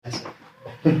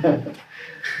Good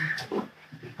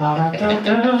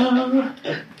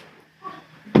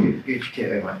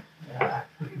kit, mate. Yeah,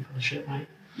 looking for the shit, mate.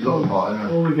 You got the part,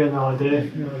 haven't you? Oh, we get no idea.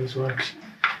 You know how this works.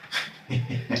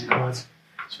 Right.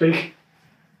 Speak.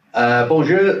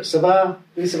 Bonjour, ça va?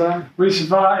 Oui, ça va? Oui, ça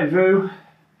va, et vous?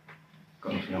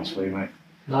 Got anything else for you, mate?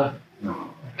 No. No.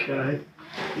 Okay.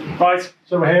 Right,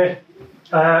 so we're here.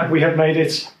 We have made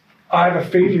it. I have a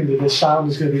feeling that this sound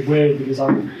is going to be weird because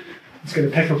it's going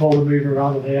to pick up all the moving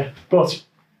around in here. But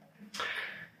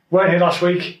weren't here last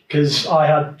week because I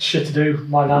had shit to do.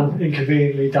 My nan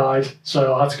inconveniently died,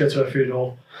 so I had to go to her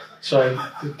funeral. So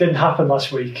it didn't happen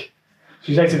last week.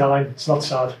 She's 89. It's not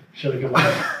sad. She had a good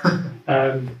life.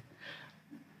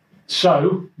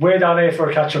 So we're down here for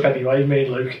a catch up anyway, me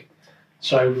and Luke.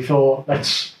 So we thought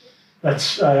let's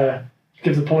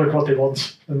give the public what they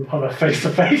want and have a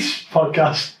face-to-face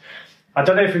podcast. I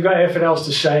don't know if we've got anything else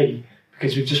to say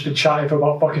because we've just been chatting for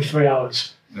about fucking 3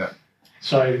 hours. Yeah.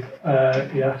 So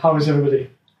yeah, how is everybody?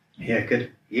 Yeah,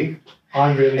 good. You?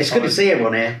 I'm really. It's tired. good to see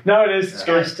everyone here. No, it is. It's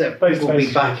nice to people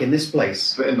be back in this place.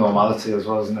 It's a bit of normality as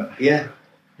well, isn't it? Yeah.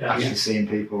 Yeah. Actually seeing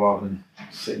people rather than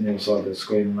sitting the other side of the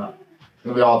screen and that. It's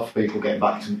going to be hard for people getting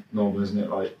back to normal, isn't it?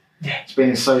 Like, it's been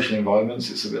in social environments,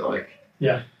 it's a bit like...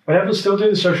 Yeah. But everyone's still doing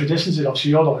the social distancing.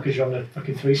 Obviously, you're not because you're on the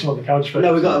fucking threesome on the couch. But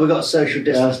No, we got a social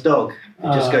distance dog.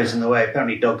 It just goes in the way.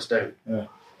 Apparently, dogs don't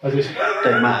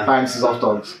matter. Bounces off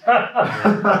dogs.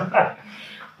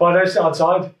 Well, I noticed it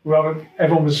outside.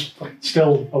 Everyone was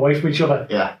still away from each other.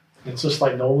 Yeah. It's just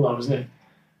like normal now, isn't it?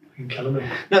 Fucking killing me.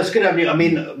 No, it's good having you. I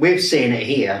mean, we've seen it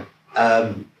here.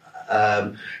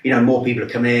 More people are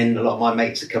coming in. A lot of my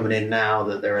mates are coming in now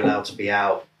that they're allowed to be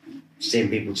out. Seeing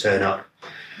people turn up.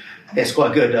 It's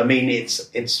quite good. I mean,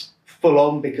 it's full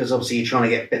on because obviously you're trying to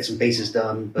get bits and pieces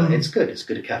done, but it's good. It's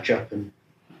good to catch up and,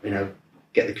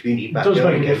 get the community back. It does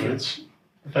going make a again, difference,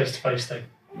 the face-to-face thing.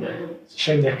 Yeah. It's a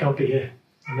shame Nick can't be here.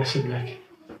 I miss him, Nick.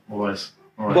 Always.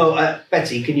 Well,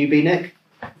 Betty, can you be Nick?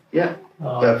 Yeah.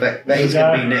 Perfect. Betty's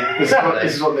going to be Nick.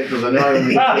 This is what Nick does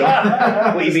anyway.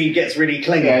 What do you mean gets really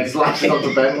clingy? Yeah, it's latching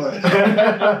onto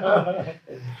bed.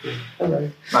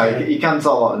 No, you can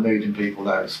tell like the mood in people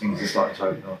there as things are starting to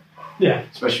open up. Yeah.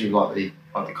 Especially with the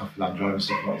coffee land drive and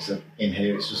stuff like you said. In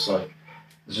here, it's just like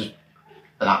there's just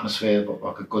an atmosphere, but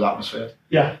like a good atmosphere.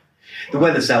 Yeah. The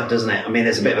weather's out, doesn't it? I mean,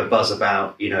 there's a bit of a buzz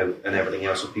about, and everything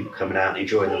else with people coming out and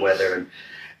enjoying the weather and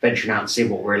venturing out and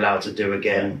seeing what we're allowed to do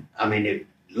again. I mean,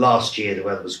 last year the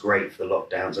weather was great for the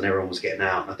lockdowns and everyone was getting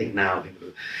out. I think now people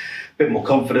are a bit more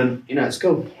confident. It's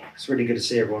cool. It's really good to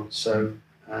see everyone. So,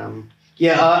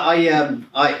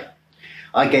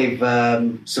 I gave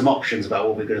some options about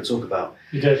what we're going to talk about.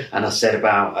 You did. And I said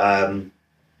about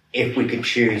if we could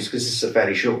choose, because this is a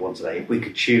fairly short one today, if we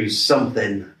could choose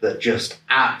something that just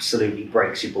absolutely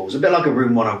breaks your balls, a bit like a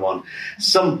Room 101,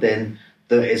 something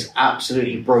that has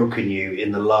absolutely broken you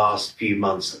in the last few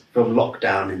months from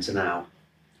lockdown into now,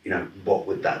 what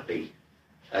would that be?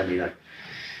 And,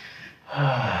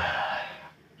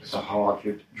 It's a hard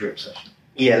drip session.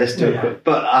 Yeah, let's do it.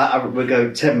 But we'll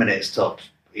go 10 minutes tops,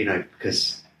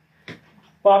 because...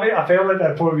 Well, I mean, I feel like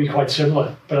they'll probably be quite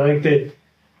similar, but I think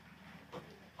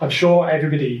I'm sure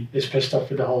everybody is pissed off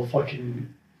with the whole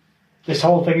fucking... This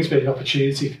whole thing has been an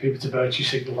opportunity for people to virtue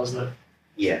signal, hasn't it?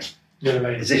 Yeah. You know what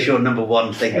I mean? Is this your number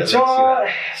one thing? It's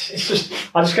just,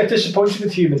 I just get disappointed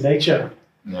with human nature.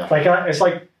 Yeah. It's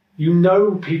like,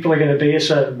 people are going to be a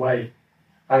certain way,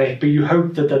 but you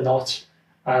hope that they're not.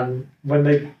 And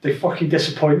when they fucking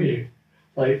disappoint you,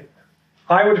 like,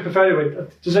 I would have preferred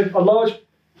it. There's a large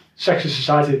section of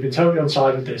society that have been totally on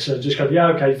side with this and just gone, yeah,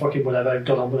 okay, fucking whatever,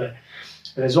 gone on with it.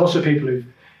 And there's also people who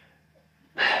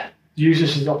use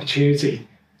this as an opportunity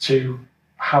to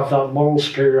have that moral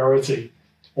superiority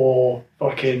or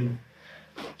fucking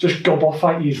just gob off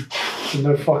at you for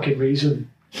no fucking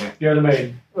reason. Yeah. You know what I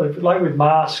mean? Like with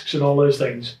masks and all those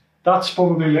things. That's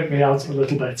probably let me out a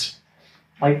little bit.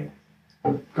 Like,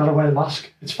 gotta wear a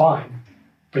mask, it's fine.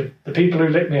 But the people who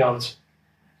lit me out,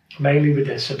 mainly with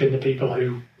this, have been the people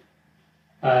who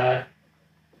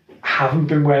haven't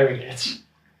been wearing it.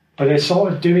 But they're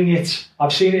sort of doing it.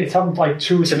 I've seen it happen like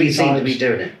 2 or 3 times. Seem to be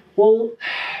doing it. Well,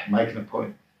 making a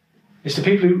point. It's the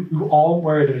people who aren't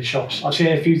wearing them in shops. I've seen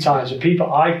it a few times, and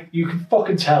you can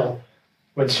fucking tell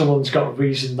when someone's got a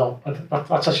reason not.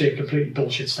 That's actually a completely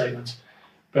bullshit statement.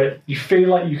 But you feel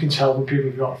like you can tell when people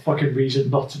have got a fucking reason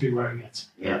not to be wearing it.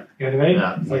 Yeah. You know what I mean?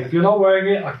 Yeah. Like, if you're not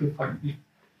wearing it,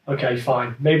 okay,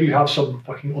 fine. Maybe you have some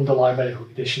fucking underlying medical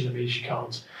condition that means you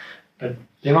can't. But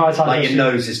the amount of times like your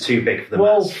nose is too big for the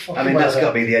mask. I mean, that's got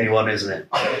to be the only one, isn't it?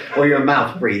 Or you're a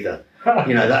mouth breather.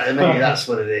 Maybe that's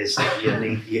what it is.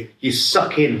 You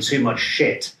suck in too much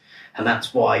shit, and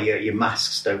that's why your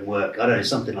masks don't work. I don't know,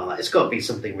 something like that. It's got to be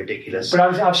something ridiculous.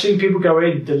 But I've seen people go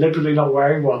in deliberately not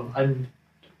wearing one, and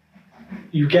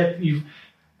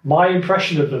my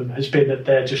impression of them has been that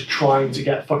they're just trying to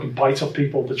get fucking bite off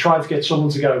people. They're trying to get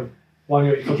someone to go, why don't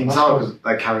you You fucking can mask tell on? because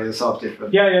they carry themselves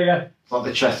different. Yeah. It's like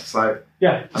the chest's like,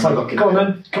 Yeah, it's I'm like, looking come on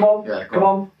at then, come on, Yeah, come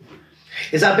on.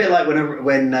 Is that a bit like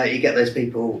when you get those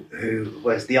people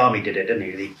whereas the army did it, didn't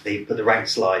you? They put the rank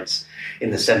slides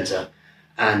in the centre,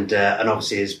 and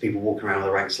obviously there's people walking around with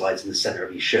the rank slides in the centre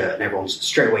of your shirt, and everyone's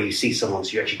straight away you see someone,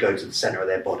 so you actually go to the centre of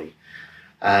their body.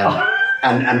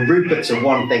 And Ruperts are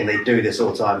one thing, they do this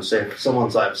all the time. So if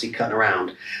someone's obviously cutting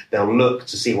around, they'll look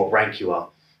to see what rank you are.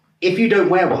 If you don't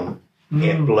wear one,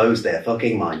 it blows their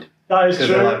fucking mind. That is Because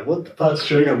true. they're like, what the fuck? That's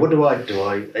true. You know, what do I do?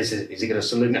 Is he going to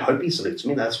salute me? I hope he salutes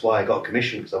me. That's why I got a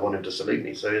commission, because I want him to salute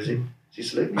me. So is he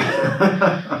saluting me?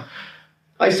 I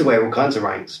used to wear all kinds of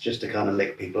ranks just to kind of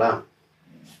lick people out.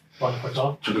 Why the fuck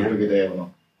not? took a brigadier or not.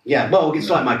 Yeah, well, it's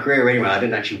like my career anyway. I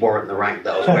didn't actually warrant the rank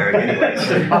that I was wearing anyway.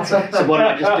 So why don't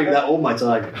I just do that all my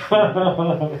time?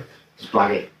 Just blag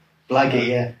it. Blag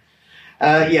it,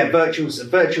 yeah.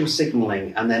 Virtual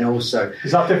signalling, and then also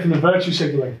Is that different than virtue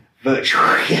signalling? virtual,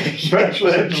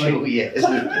 Virtual signalling. yeah.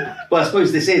 Isn't it? Well, I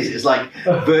suppose this is. It's like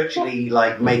virtually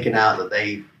like making out that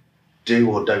they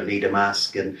do or don't need a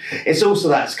mask, and it's also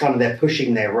that's kind of they're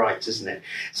pushing their rights, isn't it?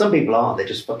 Some people are. They're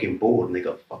just fucking bored and they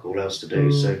got fuck all else to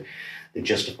do, so they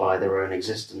justify their own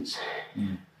existence.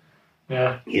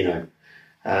 Yeah. You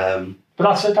know.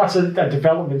 But that's a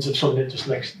development of something that just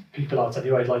makes people out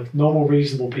anyway. Like normal,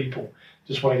 reasonable people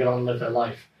just want to get on and live their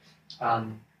life.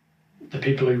 And the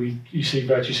people who you see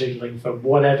virtue signalling for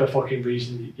whatever fucking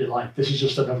reason you're like, this is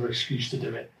just another excuse to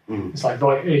do it. It's like,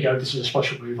 right, here you go, this is a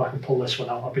special move, I can pull this one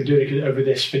out. I've been doing it over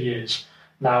this for years.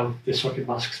 Now this fucking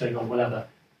mask thing or whatever.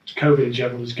 COVID in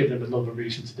general has given them another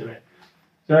reason to do it.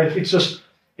 So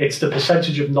it's the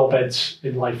percentage of knobheads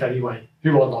in life anyway,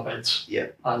 who are knobheads. Yeah.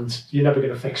 And you're never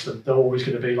going to fix them. They're always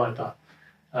going to be like that.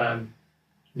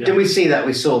 Yeah. Did we see that?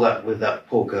 We saw that with that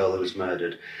poor girl who was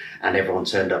murdered, and everyone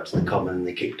turned up to the common and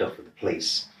they kicked off with the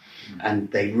police,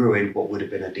 and they ruined what would have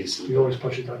been a decent. You always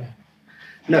push it, don't you?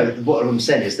 No, what I'm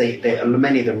saying is they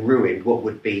many of them ruined what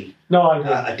would be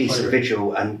a decent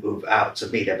vigil and out to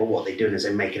be there. But what they're doing is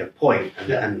they're making a point,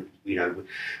 and you know,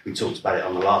 we talked about it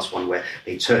on the last one where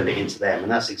they turned it into them,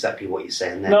 and that's exactly what you're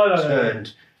saying. They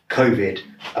turned COVID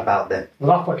about them.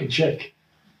 Well, that fucking chick,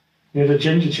 you know, the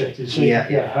ginger chick, did she?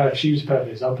 Yeah. Her, she was a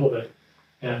perfect example of it.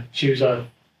 Yeah, she was going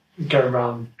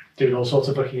around doing all sorts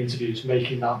of booking interviews,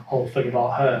 making that whole thing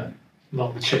about her,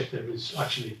 not the chick that was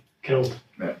actually killed.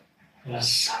 Yeah.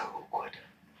 So awkward.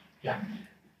 Yeah.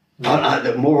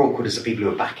 The more awkward is the people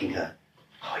who are backing her.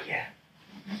 Oh yeah,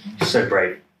 so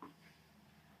brave.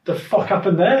 The fuck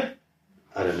happened there?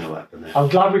 I don't know what happened there. I'm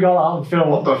glad we got that on film.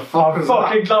 What the fuck? I'm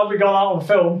fucking glad we got that on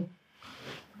film.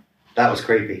 That was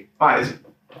creepy. Right,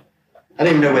 I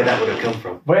didn't even know where that would have come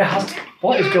from.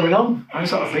 What is going on? how's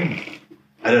that a thing?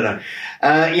 I don't know.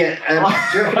 Do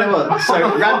you reckon what?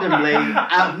 So randomly,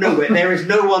 out of nowhere, there is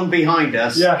no one behind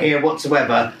us here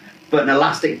whatsoever, but an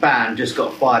elastic band just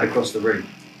got fired across the room.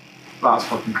 That's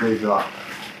fucking creepy, that.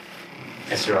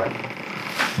 That's right.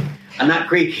 And that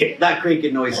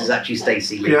creaking noise is actually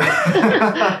Stacey Lee.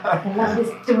 I love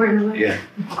this door in the way. Yeah.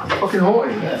 Fucking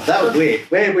haunting, yeah. That was weird.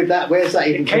 Where's that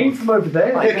even It came from over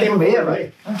there. It came from here,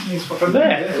 mate. From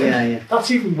there? Yeah.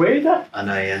 That's even weirder. I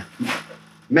know, yeah.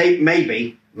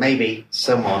 Maybe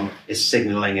someone is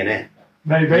signalling in it.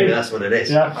 Maybe that's what it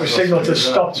is. Yeah, we signal to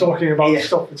stop talking about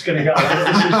stuff that's going to get out.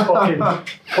 This is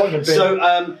fucking putting a bit.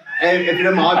 So, if you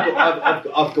don't mind, I've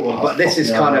got one, but this is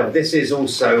this is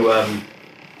also,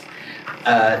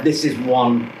 this is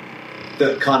one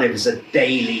that kind of is a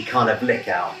daily kind of lick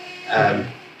out.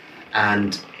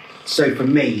 And so for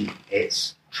me,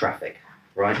 it's traffic,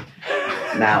 right?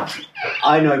 Now,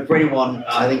 I know for anyone,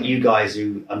 I think you guys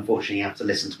who unfortunately have to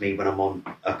listen to me when I'm on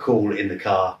a call in the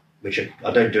car, which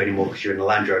I don't do anymore because you're in the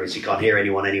Land Rover, so you can't hear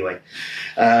anyone anyway,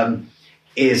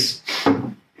 is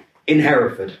in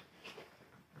Hereford.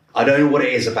 I don't know what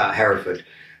it is about Hereford,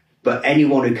 but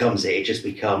anyone who comes here, it just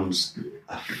becomes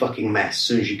a fucking mess as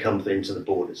soon as you come into the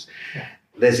borders.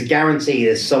 There's a guarantee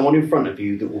there's someone in front of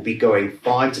you that will be going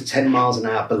 5 to 10 miles an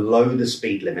hour below the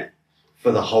speed limit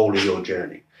for the whole of your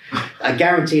journey. I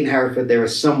guarantee in Hereford there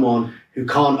is someone who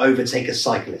can't overtake a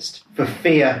cyclist for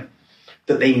fear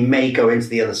that they may go into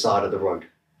the other side of the road.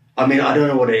 I mean, I don't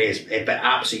know what it is, but it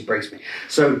absolutely breaks me.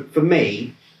 So for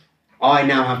me, I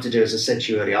now have to do, as I said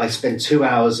to you earlier, I spend 2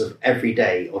 hours of every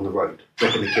day on the road,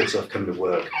 dropping the kids off, coming to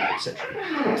work,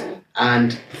 etc.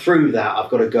 And through that, I've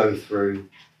got to go through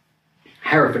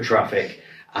Hereford traffic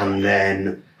and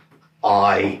then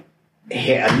I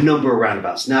hit a number of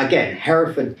roundabouts. Now, again,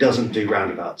 Hereford doesn't do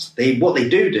roundabouts. What they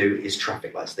do is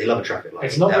traffic lights. They love a traffic light.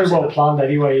 It's not very well planned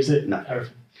anyway, is it? No.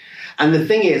 Hereford. And the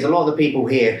thing is, a lot of the people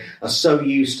here are so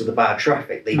used to the bad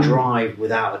traffic, they drive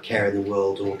without a care in the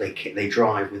world, or they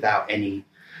drive without any,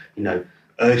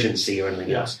 urgency or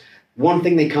anything else. One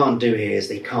thing they can't do here is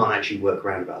they can't actually work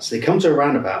roundabouts. They come to a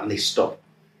roundabout and they stop.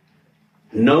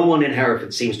 No one in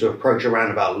Hereford seems to approach a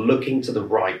roundabout looking to the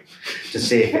right to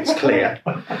see if it's clear,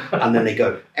 and then they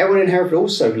go. Everyone in Hereford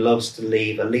also loves to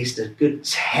leave at least a good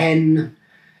 10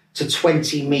 to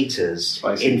 20 metres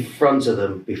in front of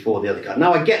them before the other car.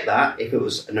 Now, I get that if it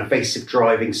was an evasive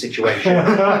driving situation.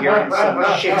 You're in some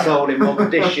shithole in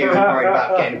Mogadishu and worried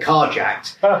about getting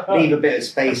carjacked. Leave a bit of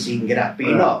space so you can get out, but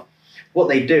you're not. What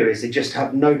they do is they just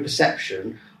have no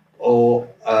perception, or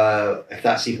if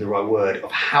that's even the right word,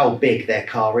 of how big their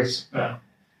car is. Yeah.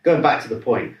 Going back to the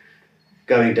point,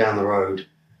 going down the road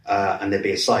and there'd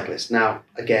be a cyclist. Now,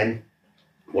 again,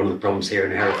 one of the problems here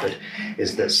in Hereford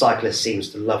is that cyclists seems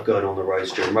to love going on the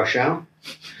roads during rush hour.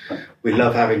 We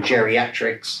love having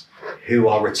geriatrics who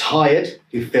are retired,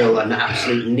 who feel an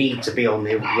absolute need to be on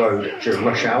the road during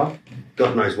rush hour.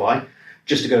 God knows why.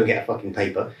 Just to go and get a fucking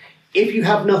paper. If you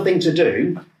have nothing to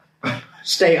do,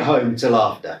 stay at home till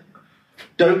after.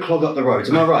 Don't clog up the roads.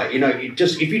 Am I right?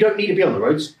 If you don't need to be on the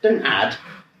roads, don't add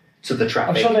to the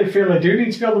traffic. I'm sure they feel they do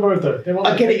need to be on the road, though.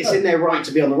 I get it, it's in their right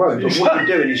to be on the road, but what you're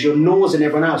doing is you're nosing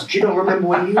everyone else. Do you not remember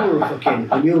when you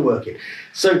were working?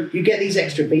 So you get these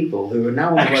extra people who are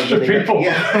now on the road. Extra people?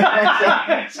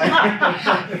 Yeah.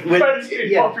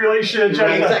 Population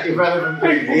agenda. Exactly. Relevant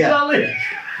people. Yeah.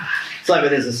 It's like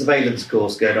when there's a surveillance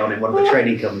course going on in one of the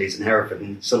training companies in Hereford,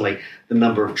 and suddenly the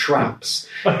number of tramps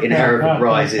in Hereford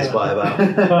rises by about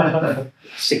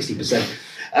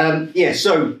 60%.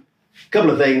 So a couple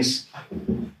of things.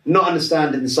 Not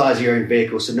understanding the size of your own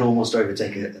vehicle, so no one wants to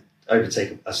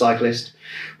overtake a cyclist,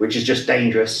 which is just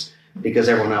dangerous because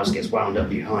everyone else gets wound up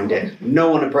behind it. No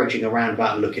one approaching a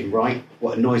roundabout and looking right.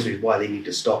 What annoys me is why they need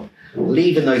to stop.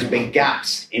 Leaving those big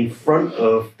gaps in front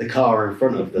of the car in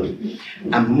front of them,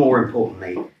 and more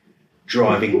importantly,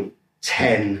 driving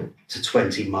 10 to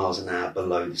 20 miles an hour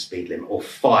below the speed limit, or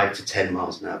 5 to 10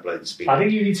 miles an hour below the speed limit. I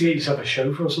think you need to get yourself a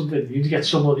chauffeur or something. You need to get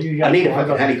someone. I need a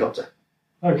fucking helicopter.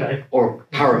 Okay. Or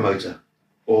a paramotor.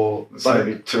 Or so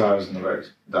maybe 2 hours on the road.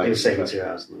 It was saving 2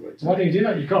 hours on the road. Why do you do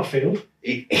that? You've got a field.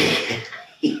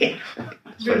 Yeah.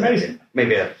 Amazing.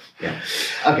 Maybe yeah.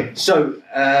 Okay, so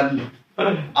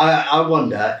I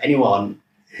wonder, anyone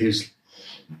who's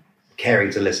caring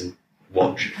to listen,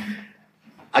 watch,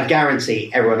 I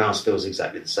guarantee everyone else feels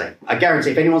exactly the same. I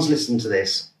guarantee if anyone's listening to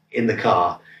this in the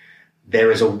car, there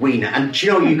is a wiener. And do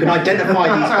you know, you can identify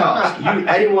these cars.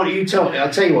 I'll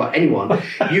tell you what, anyone,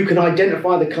 you can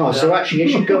identify the cars. So actually,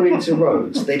 as you go into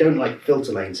roads, they don't like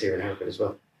filter lanes here in Hereford as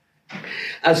well.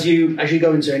 As you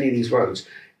go into any of these roads,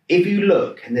 if you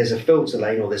look and there's a filter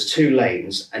lane or there's 2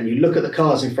 lanes and you look at the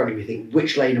cars in front of you, you think,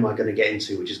 which lane am I going to get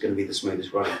into, which is going to be the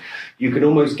smoothest running? You can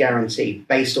almost guarantee,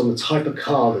 based on the type of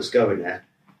car that's going there,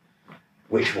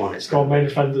 which one it's going. Main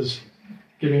offenders.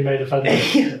 Give me main offender.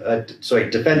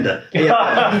 Defender.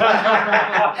 Yeah.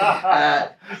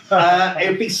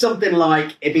 It'd be something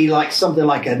like a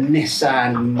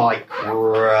Nissan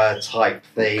Micra type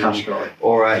thing, Qashqai.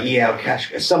 or a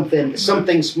Qashqai,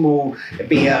 something small. It'd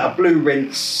be a blue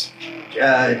rinse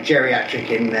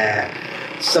geriatric in there,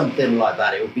 something like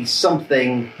that. It would be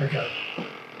something. Okay.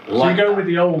 Like so you go with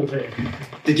the old here.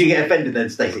 Did you get offended then,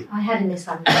 Stacey? I had a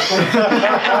Nissan.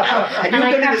 And you're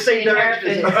going in the same direction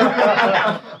as me.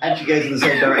 And she goes in the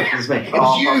same direction as me. It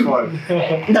was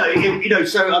you. No,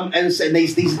 so and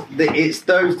it's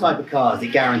those type of cars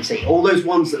that guarantee. All those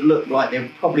ones that look like they're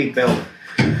probably built,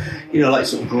 like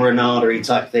sort of Granada-y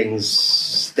type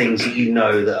things that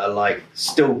that are like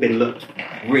still been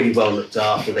really well looked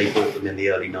after. They bought them in the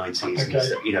early 90s. Okay.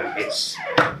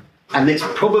 And it's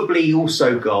probably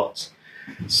also got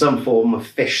some form of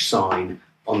fish sign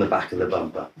on the back of the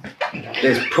bumper.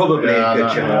 There's probably a good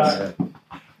chance.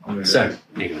 So,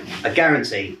 anyway, I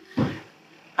guarantee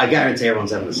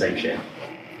everyone's having the same shit.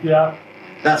 Yeah.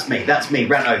 That's me,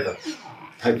 ran over.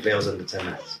 Hopefully I was under 10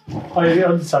 minutes. Oh, you're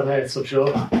under 10 minutes, I'm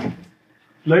sure.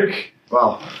 Luke?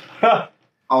 Well, I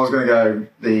was going to go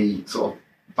the sort of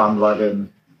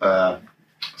bandwagon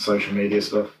social media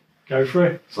stuff. Go for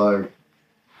it. So,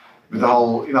 with the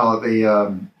whole,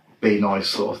 the be nice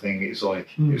sort of thing, it's like,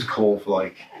 it was cool for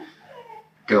like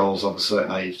girls of a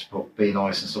certain age to put be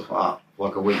nice and stuff like that for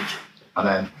like a week. And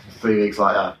then 3 weeks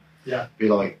later, be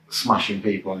like smashing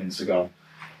people on Instagram,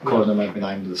 calling them every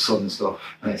name of the sun and stuff.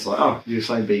 And it's like, oh, you were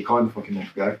saying be kind a fucking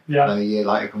month ago. Yeah. And then a year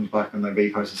later comes back and then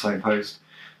reposts the same post.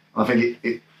 I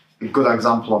think a good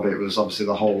example of it was obviously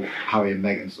the whole Harry and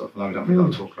Meghan stuff. I know we don't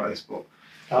really talk about this, but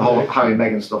the whole Harry and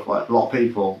Meghan stuff, like a lot of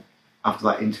people after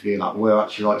that interview and that were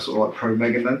actually like sort of like pro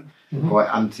Meghan then, quite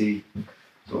anti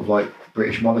sort of like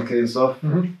British monarchy and stuff.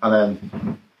 And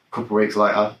then a couple of weeks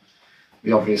later,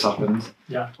 the obvious happened.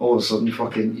 Yeah. All of a sudden,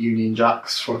 fucking Union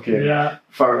Jacks, fucking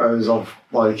photos of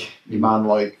like your man,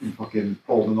 like in fucking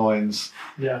all the nines.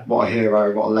 Yeah. What a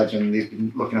hero, what a legend. He's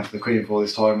been looking after the Queen for all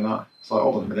this time and that. It's like,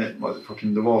 hold on a minute, like the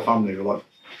fucking the royal family were like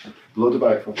blood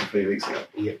about fucking 3 weeks ago.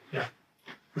 Yeah.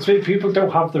 It's like people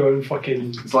don't have their own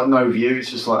fucking. It's like no view. It's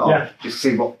just like just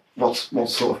see what's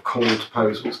sort of cool to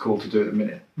post, what's cool to do at the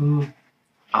minute.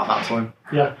 At that time.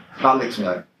 Yeah. That licks me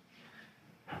out.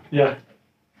 Yeah.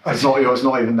 It's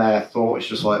not even their thought. It's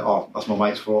just like, oh, that's my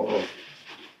mate's thought. Or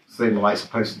see my mates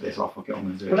have posted this. I'll fuck it on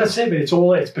and do it. Well, that's it. But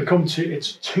it's become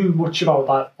too much about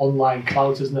that online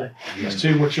clout, isn't it? Yeah. It's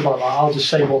too much about that. I'll just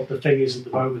say what the thing is at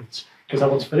the moment because I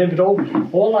want to fit in. But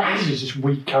all that is just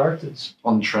weak characters.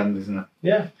 On trend, isn't it?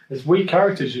 Yeah, there's weak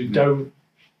characters who don't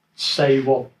say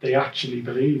what they actually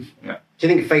believe. Yeah. Do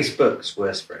you think Facebook's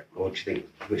worse for it, or do you think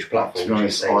which platform? To be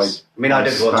honest, I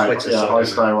don't go on Twitter. Yeah, so I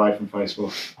stay away from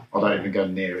Facebook. I don't even go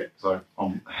near it. So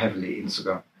I'm heavily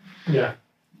Instagram. Yeah.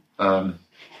 But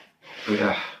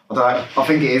yeah, I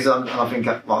think it is, and I think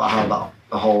like how that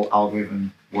the whole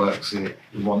algorithm works. It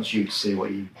wants you to see what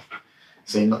you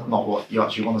see, not what you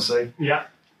actually want to see. Yeah.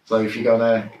 So if you go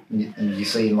there and you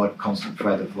see like a constant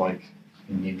thread of like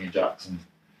Union Jacks and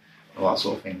all that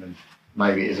sort of thing, then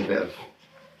maybe it is a bit of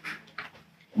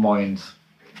mind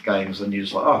games, and you're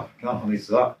just like, oh, I need to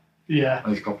do that. Yeah. I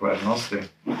need to copy what everyone else is doing,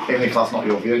 even if that's not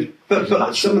your view.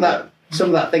 But some of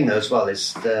that thing though as well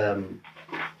is the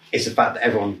fact that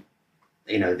everyone,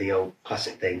 the old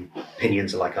classic thing,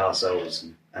 opinions are like arseholes,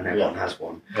 and everyone has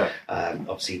one. Yeah.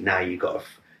 Obviously now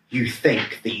you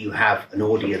think that you have an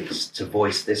audience to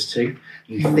voice this to.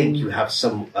 You think you have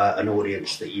an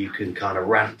audience that you can kind of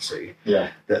rant to. Yeah.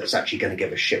 That's actually going to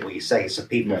give a shit what you say. So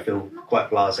people feel quite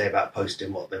blasé about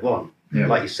posting what they want. Yeah.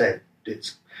 Like you said,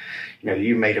 it's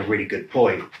you made a really good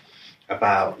point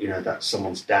about that's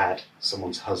someone's dad,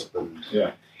 someone's husband.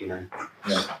 Yeah. Yeah.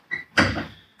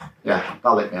 Yeah, that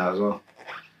lit me out as well.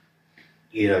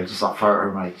 Just that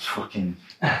photo, mate. Just fucking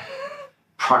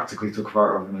practically took a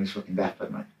photo of him on his fucking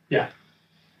deathbed, mate. Yeah.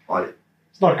 Like,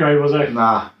 it's not great, was it?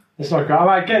 Nah. It's not great.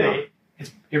 I get it.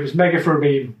 It was mega for a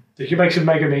meme. You make some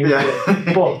mega memes with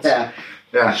it. But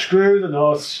yeah. Screw the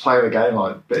nuts. Play the game,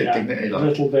 like, bit of dignity. Like. A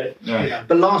little bit. Yeah.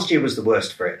 But last year was the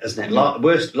worst for it, isn't it?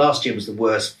 Last year was the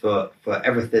worst for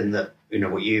everything that,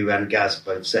 what you and Gaz have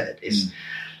both said, is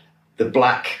the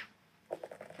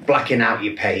blacking out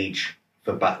your page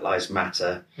for Black Lives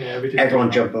Matter. Yeah, we did.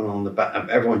 Everyone jumping on the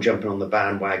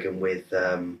bandwagon with.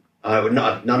 None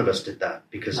of us did that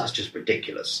because it's just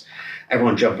ridiculous.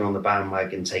 Everyone jumping on the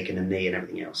bandwagon, taking a knee, and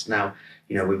everything else. Now,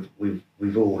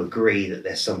 we've all agreed that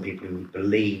there's some people who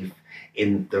believe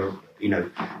in the.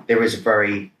 There is a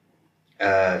very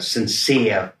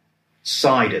sincere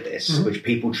side of this, which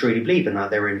people truly believe in,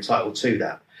 that they're entitled to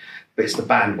that. But it's the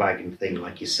bandwagon thing,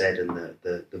 like you said, and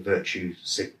the virtue,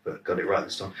 got it right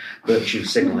this time, virtue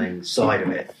signalling side of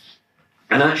it.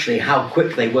 And actually how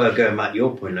quick they were, going back to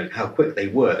your point, like how quick they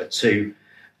were to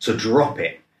drop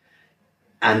it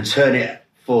and turn it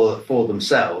for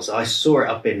themselves. I saw it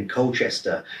up in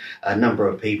Colchester. A number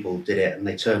of people did it and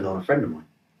they turned on a friend of mine.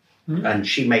 And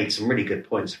she made some really good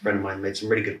points. A friend of mine made some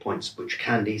really good points, which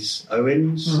Candice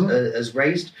Owens has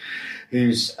raised,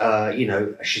 who's,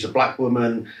 she's a black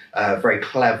woman, very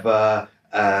clever.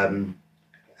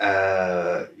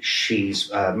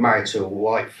 She's married to a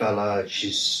white fella.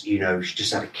 She's, she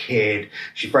just had a kid.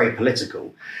 She's very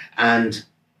political. And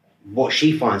what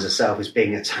she finds herself is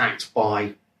being attacked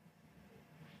by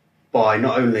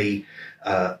not only,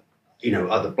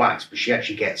 other blacks, but she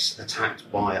actually gets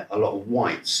attacked by a lot of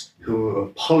whites who are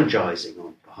apologising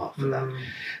on behalf of that.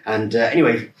 And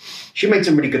anyway, she made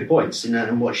some really good points.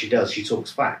 And what she does, she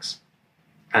talks facts.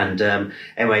 And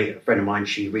anyway, a friend of mine,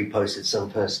 she reposted some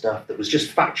of her stuff that was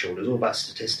just factual. It was all about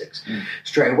statistics.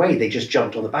 Straight away, they just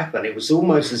jumped on the back of that. It was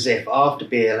almost as if after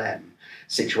BLM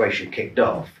situation kicked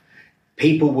off,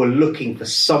 people were looking for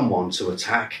someone to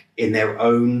attack in their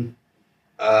own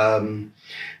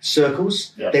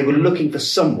circles. Yeah. They were looking for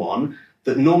someone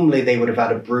that normally they would have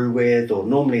had a brew with, or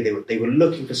normally they were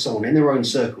looking for someone in their own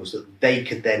circles that they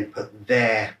could then put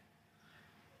their...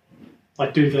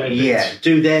 do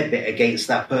their bit against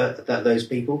those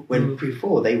people. When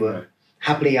before they were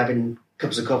happily having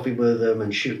cups of coffee with them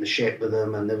and shooting the shit with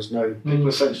them, and there was no. People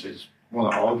essentially just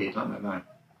want to argue, don't they? No.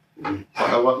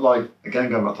 Like again,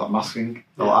 going back to that masking,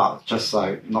 just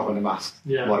say not wearing a mask.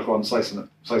 Yeah. Like, go on, say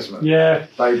something. Yeah.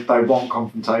 They want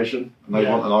confrontation and they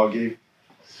want an argue.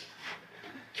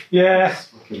 Yeah. It's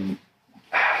fucking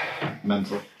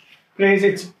mental.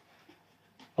 It's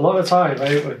a lot of the time,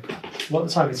 right? A lot of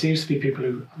the time, it seems to be people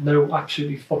who know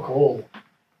absolutely fuck all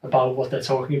about what they're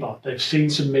talking about. They've seen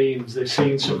some memes, they've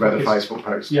seen some. Read a Facebook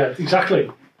post. Yeah, exactly.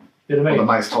 You know what I mean? Or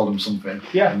the mate's told them something.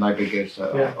 Yeah. And they'd be good.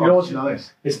 So, Yeah.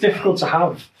 Nice. It's difficult to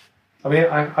have. I mean,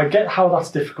 I get how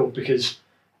that's difficult because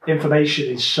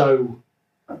information is so.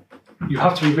 You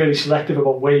have to be really selective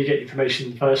about where you get information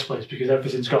in the first place because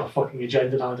everything's got a fucking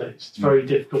agenda nowadays. It's very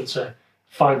difficult to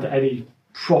find any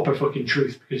proper fucking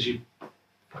truth because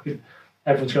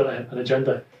everyone's got an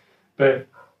agenda. But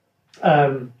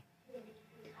you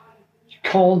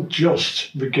can't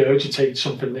just regurgitate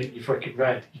something that you fucking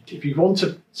read. If you want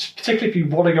to, particularly if you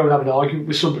want to go and have an argument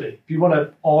with somebody, if you want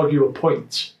to argue a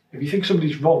point, if you think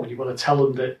somebody's wrong and you want to tell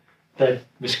them that they're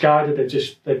misguided,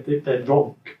 they're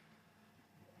wrong,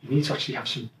 you need to actually have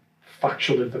some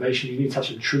factual information. You need to have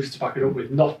some truth to back it up with,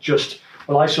 not just,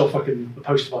 well, I saw fucking a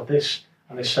post about this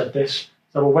and they said this.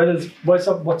 So, well,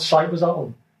 what site was that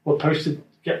on? What post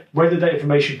where did that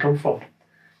information come from?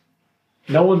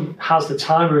 No one has the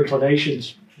time or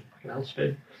inclinations. No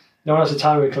one has the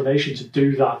time or inclination to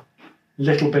do that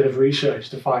little bit of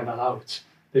research to find that out.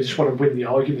 They just want to win the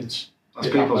arguments. That's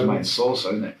people's main source,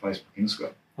 isn't it? Facebook,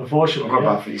 Instagram.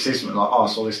 Unfortunately, you see something like, I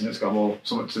saw this on Instagram, or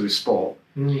something to do with sport.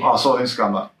 I saw on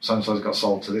Instagram that so-and-so's got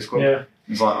sold to this club. Yeah.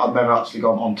 It's like, I've never actually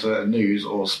gone onto a news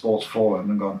or sports forum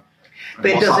and gone, but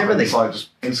it does everything. It's like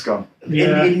just Instagram.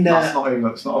 Yeah.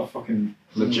 It's not a fucking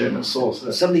legitimate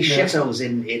source. Some of these shitholes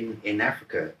in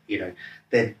Africa,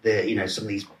 they're some of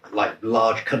these like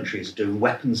large countries are doing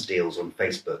weapons deals on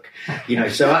Facebook.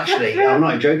 So actually, I'm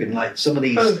not joking. Like some of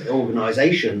these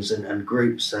organisations and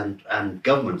groups and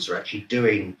governments are actually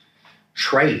doing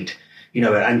trade,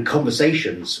 and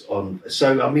conversations on.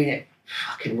 So I mean, it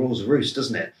fucking rules the roost,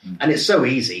 doesn't it? And it's so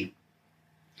easy.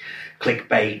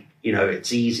 Clickbait.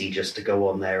 It's easy just to go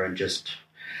on there and just.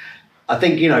 I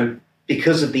think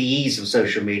because of the ease of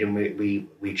social media, and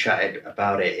we chatted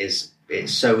about it, it's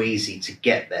so easy to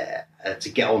get there, to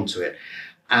get onto it,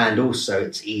 and also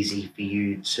it's easy for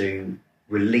you to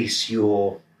release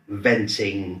your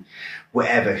venting,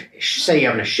 whatever. Say you're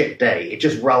having a shit day, it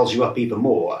just riles you up even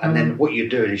more, and then what you're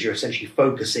doing is you're essentially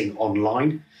focusing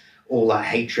online all that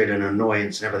hatred and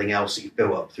annoyance and everything else that you've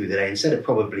built up through the day, instead of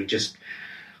probably just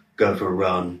going for a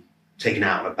run, taking it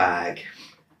out in a bag,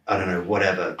 I don't know,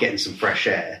 whatever, getting some fresh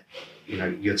air.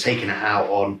 You're taking it out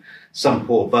on some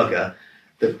poor bugger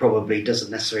that probably doesn't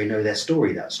necessarily know their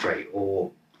story that straight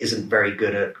or isn't very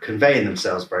good at conveying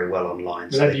themselves very well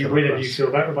online. So then you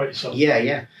feel better about yourself.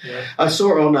 Yeah. I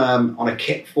saw it on a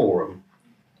kit forum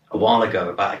a while ago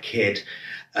about a kid,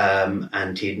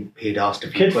 and he'd asked a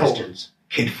few questions.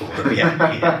 Kid forum,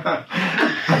 yeah.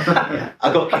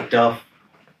 I got kicked off.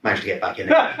 Managed to get back in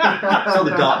it. It's on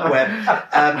the dark web.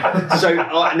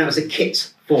 And it was a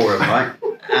kit forum, right?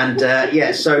 And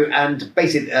and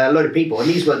basically a load of people, and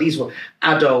these were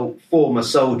adult former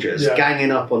soldiers ganging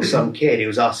up on some kid who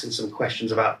was asking some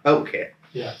questions about belt kit.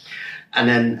 Yeah.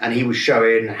 And he was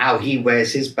showing how he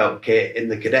wears his belt kit in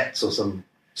the cadets or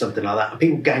something like that. And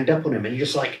people ganged up on him, and you're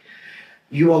just like,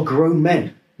 you are grown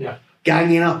men. Yeah.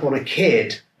 Ganging up on a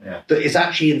kid that is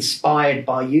actually inspired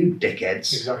by you,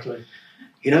 dickheads. Exactly.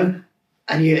 And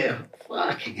you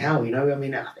fucking hell, I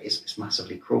mean, it's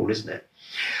massively cruel, isn't it?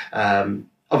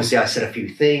 Obviously, I said a few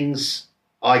things.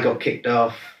 I got kicked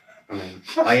off. I mean,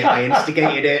 I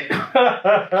instigated it.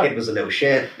 Kid was a little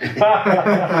shit,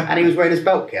 and he was wearing his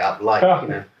belt kit up, like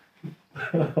no,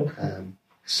 I'm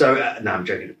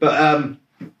joking, but I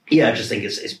just think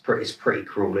it's pretty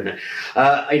cruel, isn't it?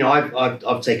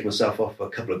 I've taken myself off a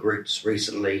couple of groups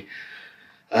recently.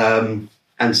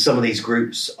 And some of these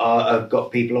groups have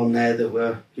got people on there that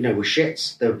were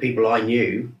shits. There were people I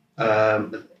knew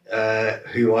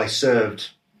who I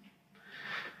served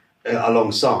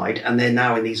alongside, and they're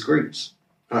now in these groups.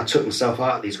 And I took myself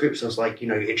out of these groups. I was like,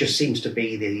 it just seems to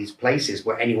be these places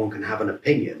where anyone can have an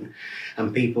opinion,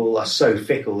 and people are so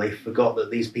fickle they forgot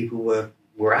that these people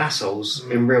were assholes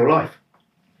in real life.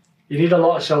 You need a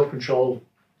lot of self-control.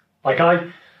 Like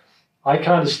I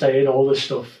kind of stay in all this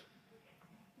stuff.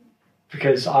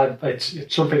 Because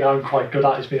it's something I'm quite good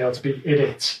at, is being able to be in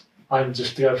it and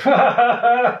just go,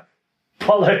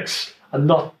 bollocks, and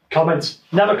not comment.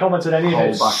 Never comment on any of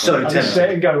it. So I just sit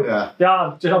and go,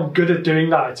 I'm good at doing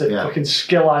that. It's a fucking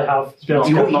skill I have to be able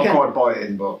to Not, go. not quite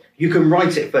biting, but You can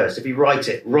write it first. If you write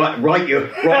your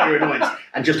annoyance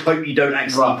and just hope you don't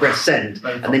accidentally press send,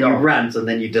 and then you rant and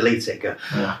then you delete it. Go,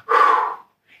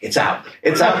 it's out.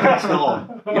 It's out. It's not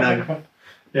on. You know.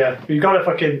 Yeah, you've got to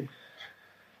fucking.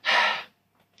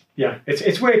 Yeah,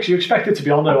 it's weird because you expect it to be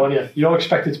on there, aren't you? You don't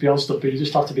expect it to be on stuff, but you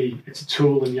just have to be. It's a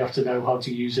tool, and you have to know how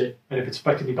to use it. And if it's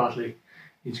affecting you badly,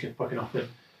 you just get fucking off it.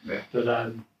 Yeah. But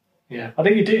I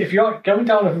think you do. If you're going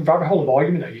down a rabbit hole of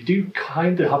argument, though, you do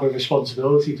kind of have a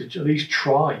responsibility to at least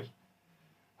try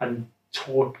and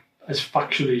talk as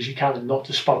factually as you can, and not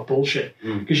to spout bullshit,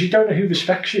 because you don't know who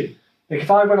respects you. Like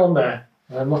if I went on there,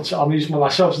 and I'm using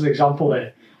myself as an example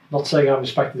there. Not saying I'm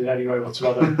respected in any way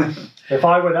whatsoever. If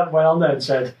I went on there and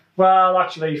said, well,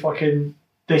 actually, fucking,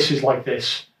 this is like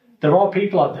this. There are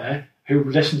people out there who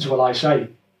listen to what I say.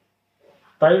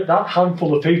 That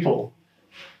handful of people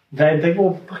then think,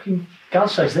 well, fucking,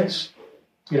 Gaz says this.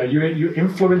 You know, you're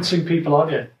influencing people,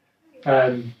 aren't you?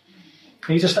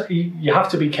 You have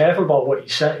to be careful about what you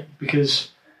say, because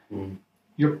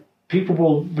people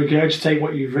will regurgitate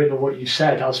what you've written or what you've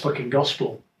said as fucking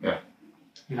gospel. Yeah.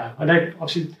 You know, and then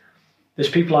obviously there's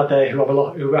people out there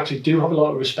who actually do have a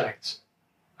lot of respect,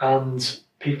 and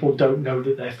people don't know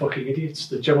that they're fucking idiots.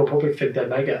 The general public think they're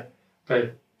mega,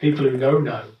 but people who know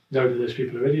that those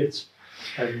people are idiots.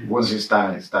 And once it's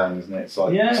down, isn't it? It's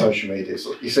like social media.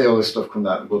 You see all this stuff come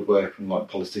out of the woodwork from like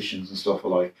politicians and stuff,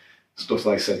 or like stuff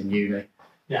they said in uni,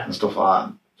 and stuff like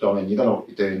that. So I mean, you don't know what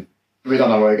you're doing. We don't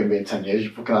know where you're going to be in 10 years. You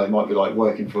fucking know, it might be like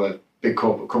working for a big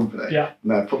corporate company. Yeah.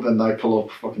 And they pull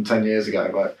up fucking 10 years ago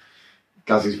about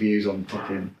Gaz's views on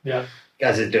fucking. Yeah.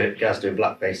 Gaz doing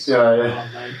blackface. Yeah.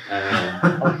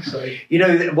 You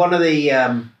know, one of the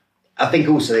I think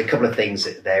also a couple of things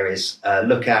there is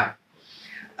look at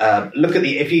the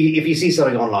if you see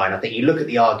something online, I think you look at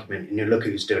the argument and you look at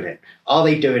who's doing it. Are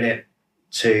they doing it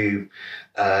to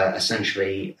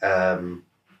essentially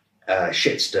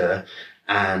shit stir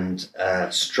and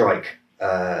strike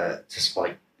to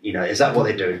spite? You know, is that what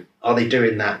they're doing? Are they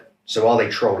doing that? So are they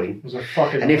trolling?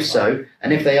 And if so,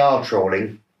 and if they are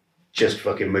trolling, just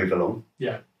fucking move along.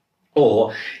 Yeah.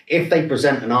 Or if they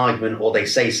present an argument or they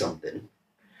say something,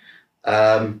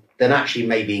 then actually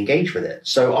maybe engage with it.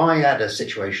 So I had a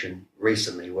situation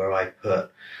recently where I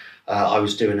I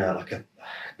was doing a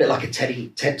bit like a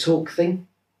TED Talk thing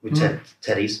with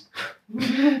Teddies.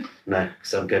 No,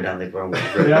 because I'm going down the wrong route.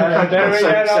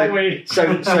 So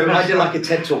I did like a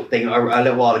TED Talk thing a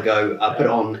little while ago. I put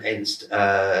it on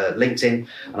LinkedIn,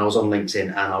 and I was on LinkedIn,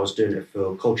 and I was doing it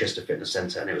for Colchester Fitness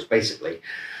Centre, and it was basically,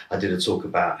 I did a talk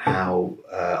about how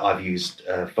I've used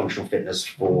functional fitness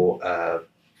for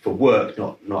work,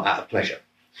 not out of pleasure.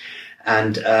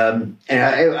 And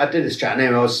I did this chat,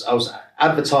 and I was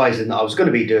advertising that I was going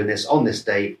to be doing this on this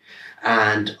date,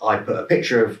 and I put a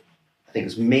picture of, I think it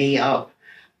was me up,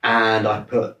 and I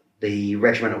put the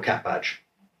regimental cap badge.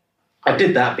 I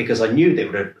did that because I knew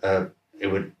that it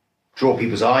would draw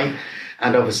people's eye,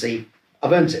 and obviously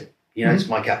I've earned it. You know, it's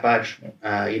my cap badge.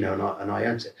 You know, and I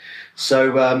earned it.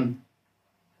 So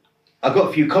I got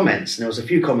a few comments, and there was a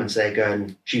few comments there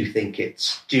going, "Do you think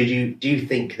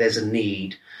there's a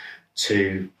need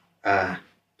to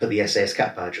put the SAS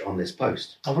cap badge on this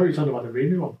post?" I've already talked about the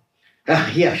Remy one.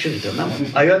 Yeah, I should have done that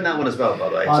one. I earned that one as well, by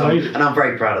the way. And I'm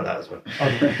very proud of that as well.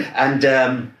 Okay. And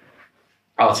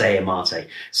Arte and Marte.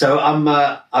 So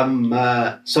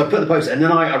so I put the post, and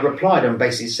then I replied and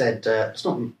basically said, "It's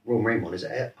not Royal Marine one, is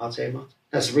it? Arte and Marte?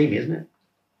 That's Remy, isn't it?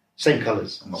 Same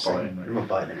colours." I'm not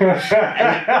buying it.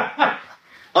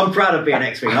 I'm proud of being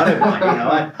ex-wing. I don't mind. You know,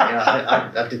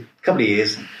 I did a couple of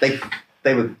years.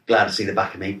 They were glad to see the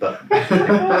back of me, but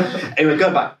anyway,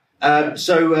 go back.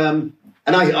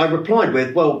 And I replied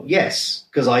with, "Well, yes,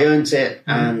 because I earned it,"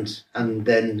 and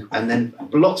then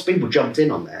lots of people jumped in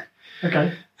on there.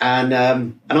 Okay. And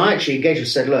I actually engaged and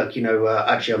said, "Look, you know,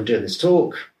 actually I'm doing this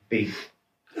talk.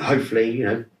 Hopefully, you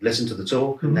know, listen to the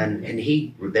talk." And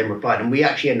he then replied, and we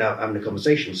actually ended up having a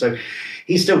conversation. So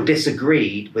he still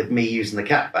disagreed with me using the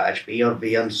cap badge, but he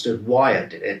understood why I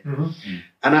did it.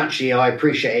 And actually, I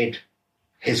appreciated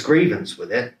his grievance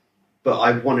with it, but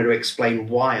I wanted to explain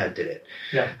why I did it.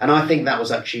 Yeah. And I think that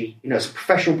was actually, you know, it's a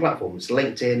professional platform. It's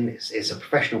LinkedIn. It's a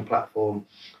professional platform.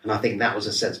 And I think that was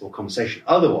a sensible conversation.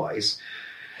 Otherwise,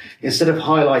 instead of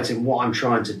highlighting what I'm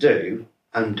trying to do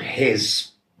and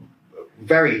his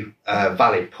very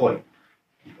valid point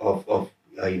of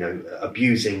you know,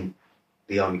 abusing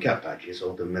the army cap badges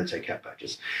or the military cap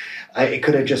badges, it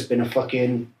could have just been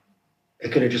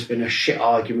It could have just been a shit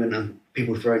argument and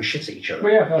people throwing shit at each other.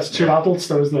 Well, yeah, that's two adults,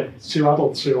 though, isn't it? It's two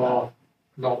adults who are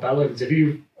not bellends. If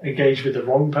you engage with the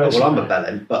wrong person, Well, I'm a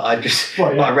bellend, but I just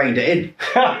Well, yeah. I reined it in.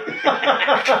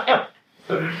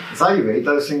 It's how you read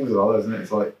those things as well, isn't it?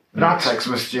 It's like That's- text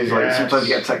messages. Like yes. sometimes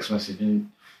you get a text message and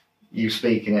you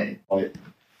speak in it. Like,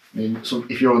 I mean,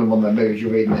 if you're in one of their moods,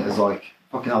 you're reading it as like,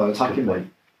 fucking hell, they're attacking me.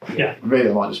 Yeah. Really,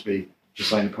 it might just be just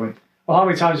saying a point. Well, how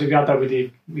many times have you had that with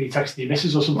you texting your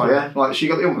missus or something? Like, yeah, like she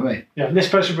got the ump with me. Yeah, and this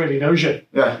person really knows you.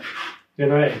 Yeah, You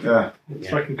know what I mean? yeah. It's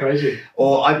Yeah. fucking crazy.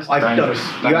 Or I've done, Dangerous.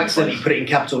 you accidentally put it in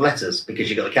capital letters because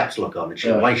you got the caps lock on and she's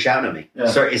Yeah. why are you shouting at me? Yeah.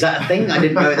 Sorry, is that a thing? I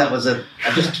didn't know that was a.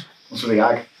 I just. What's with the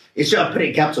gag? It's just I put it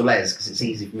in capital letters because it's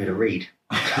easy for me to read.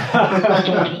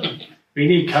 We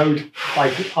need code.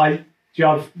 Like, do you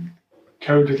have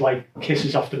code with like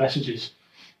kisses after messages?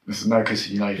 There's no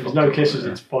kisses, you know. If there's no kisses,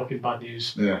 it's fucking bad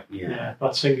news. Yeah. Yeah,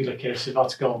 that singular kiss, if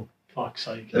that's gone, fuck's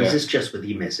sake. So is this just with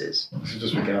your missus? This is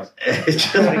just with gas. It's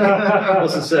just like,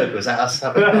 what's the circle? Is that us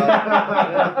having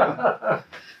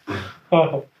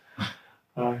Oh.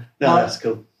 No, that's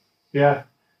cool. Yeah.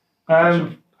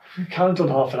 We kind of done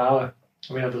half an hour.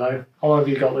 I mean, I don't know. How long have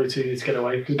you got, Lou, to get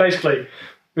away? Because basically,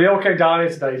 we all came down here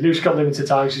today. Lou's got limited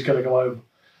time, she's got to go home.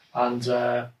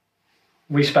 And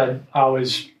we spent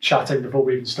hours chatting before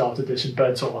we even started this and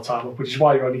burnt all our time up, which is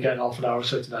why you're only getting half an hour or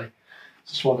so today.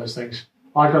 It's just one of those things.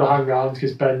 I've got to hang around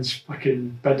because Ben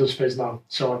does fizz now,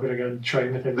 so I'm going to go and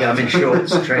train with him. Yeah, I'm in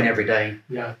shorts, train every day.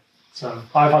 Yeah. So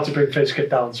I've had to bring Fizz kit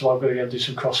down, so I'm going to go and do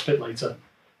some CrossFit later.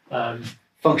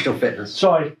 Functional fitness.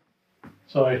 Sorry.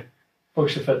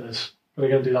 Functional fitness. We're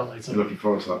going to do that later. Looking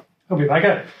forward to that. It'll be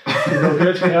mega. It'll be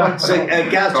good, yeah. So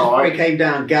Gaz, just before he came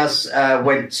down, Gaz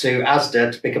went to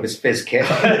Asda to pick up his fizz kit.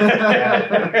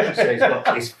 So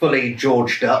he's fully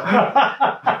Georged up.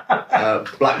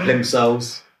 Black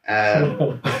plimsolls,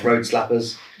 road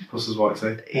slappers. Plus white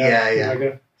tea. Yeah.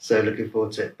 Mega. So looking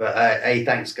forward to it. But hey,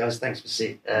 thanks guys. Thanks for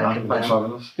coming Thanks down. for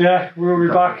having us. Yeah, we'll be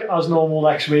back as normal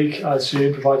next week, I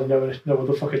assume, provided no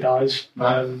other fucker dies.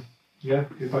 Yeah,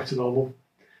 be back to normal.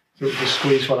 So we'll just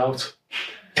squeeze one out.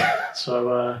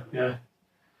 So, yeah.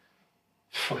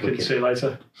 Fucking Wicked. see you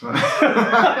later.